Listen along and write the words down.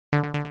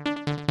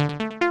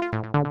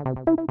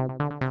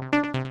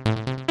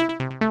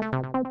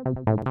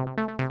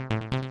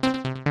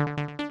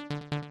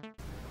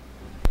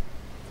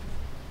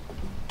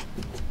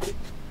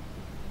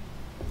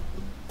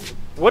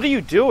What are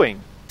you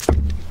doing?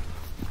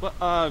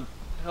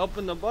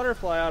 Helping the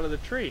butterfly out of the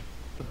tree.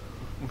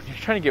 You're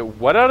trying to get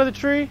what out of the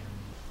tree?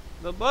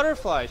 The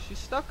butterfly, she's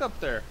stuck up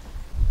there.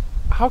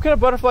 How can a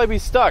butterfly be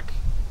stuck?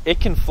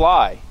 It can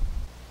fly.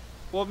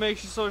 What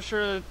makes you so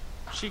sure that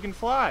she can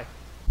fly?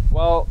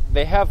 Well,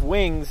 they have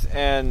wings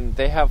and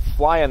they have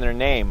fly in their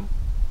name.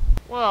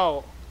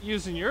 Well,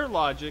 using your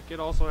logic, it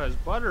also has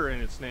butter in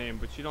its name,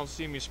 but you don't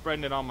see me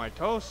spreading it on my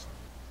toast.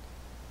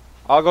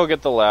 I'll go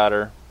get the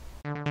ladder.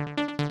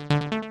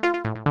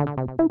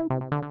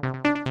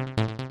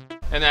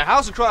 And that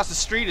house across the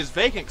street is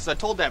vacant because I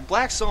told that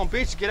black son of a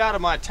bitch to get out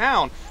of my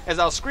town. As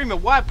I was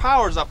screaming white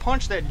power, as I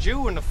punched that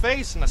Jew in the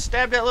face and I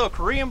stabbed that little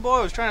Korean boy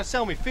who was trying to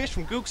sell me fish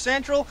from Gook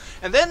Central.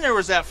 And then there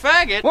was that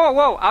faggot. Whoa,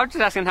 whoa, I was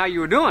just asking how you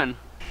were doing.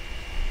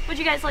 Would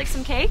you guys like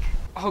some cake?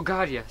 Oh,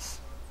 God, yes.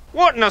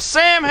 What in the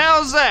Sam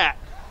hell's that?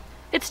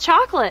 It's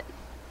chocolate.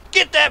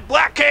 Get that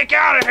black cake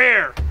out of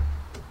here!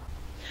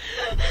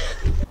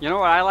 You know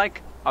what I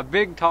like? A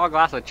big, tall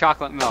glass of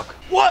chocolate milk.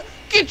 What?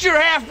 Get your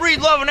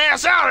half-breed loving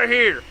ass out of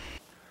here!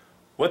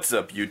 What's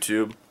up,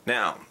 YouTube?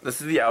 Now, this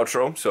is the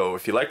outro, so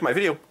if you liked my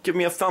video, give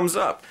me a thumbs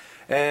up.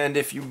 And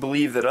if you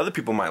believe that other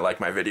people might like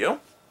my video,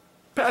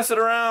 pass it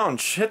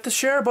around. Hit the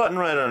share button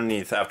right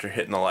underneath after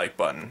hitting the like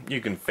button.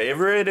 You can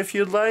favorite if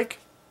you'd like.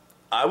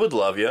 I would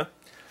love you.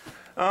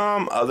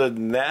 Other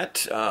than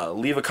that,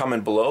 leave a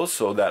comment below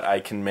so that I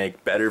can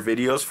make better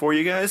videos for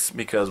you guys,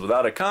 because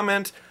without a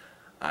comment,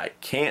 I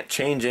can't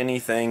change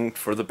anything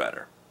for the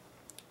better.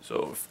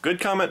 So, if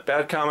good comment,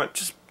 bad comment,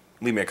 just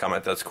leave me a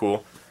comment, that's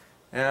cool.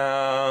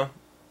 The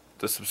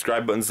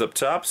subscribe button's up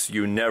top so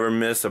you never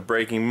miss a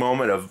breaking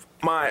moment of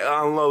my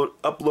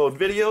upload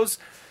videos.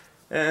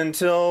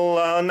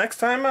 Until next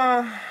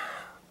time,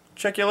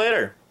 check you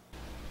later.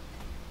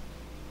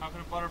 How can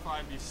a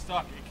butterfly be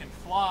stuck? It can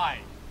fly.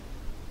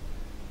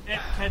 It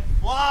can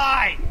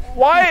fly!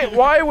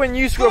 Why when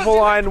you screw up a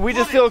line, we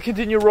just still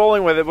continue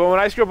rolling with it, but when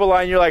I screw up a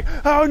line, you're like,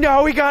 oh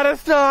no, we gotta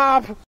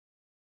stop!